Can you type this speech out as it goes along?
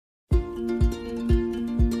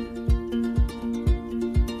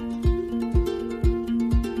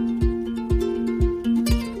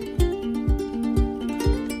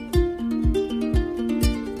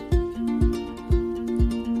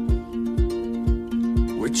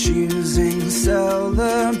We're choosing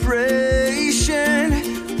celebration,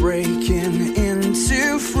 breaking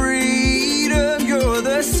into freedom. You're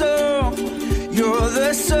the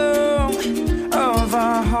song of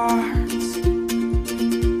our hearts.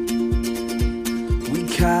 We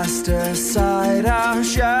cast aside our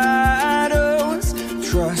shadows,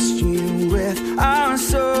 trust you with our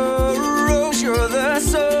sorrows. You're the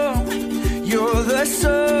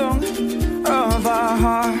song of our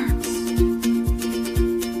hearts.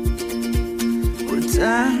 We're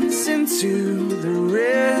dancing to the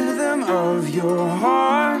rhythm of your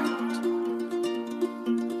heart.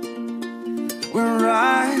 We're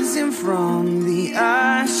rising from the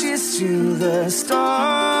ashes to the stars.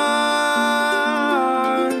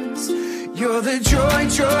 You're the joy,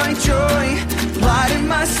 joy, joy, light in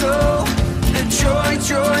my soul. The joy,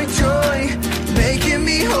 joy, joy, making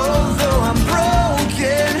me whole. Though I'm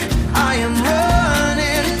broken, I am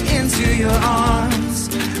running into your arms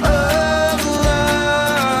of love.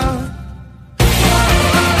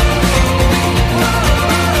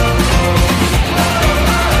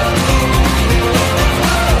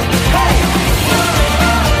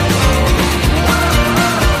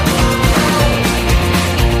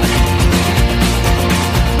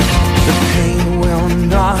 The pain will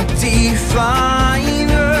not define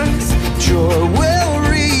us. Joy will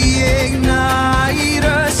reignite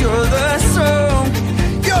us. You're the song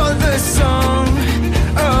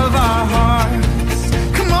of our hearts.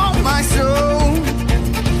 Come on, my soul.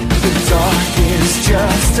 The dark is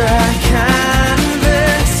just a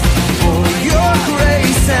canvas for your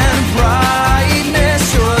grace and brightness.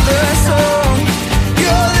 You're the song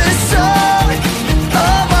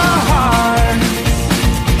of our hearts.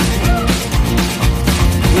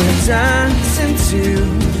 We're dancing to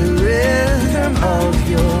the rhythm of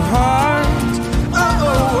your heart. Oh,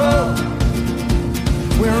 oh, oh.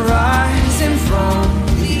 We're rising from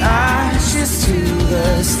the ashes to the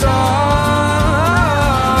stars.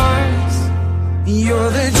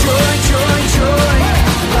 You're the joy, joy, joy,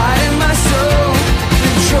 light in my soul.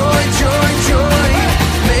 The joy, joy, joy,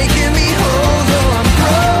 making me whole. Though I'm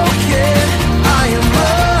broken, I am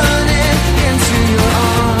running into your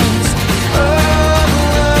arms of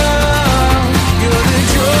love. You're the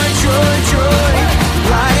joy, joy, joy,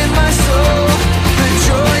 light in my soul. The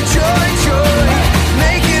joy, joy, joy,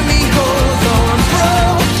 making me whole. Though I'm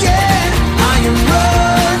broken, I am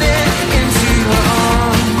running into your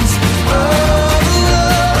arms of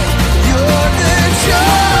love. You're the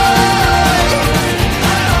joy,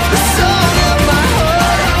 the song of my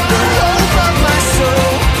heart, the hope of my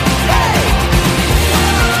soul.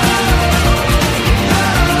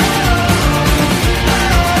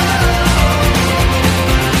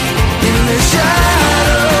 In the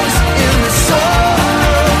shadows, in the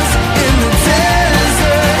sorrows, in the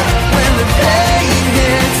desert, when the pain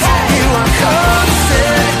hits, you are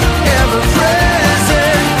constant, ever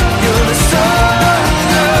present. You're the song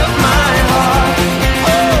of my heart.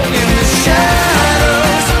 Oh, in the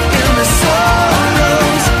shadows, in the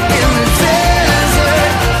sorrows, in the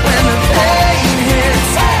desert, when the pain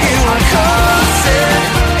hits, you are constant,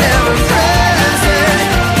 ever present.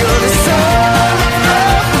 You're the song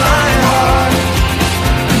of my heart.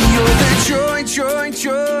 You're the joy, joy,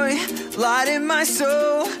 joy, light in my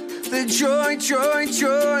soul. The joy, joy,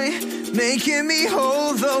 joy, making me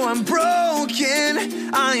whole. Though I'm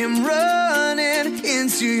broken, I am running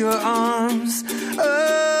into your arms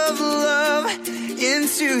of love,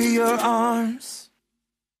 into your arms.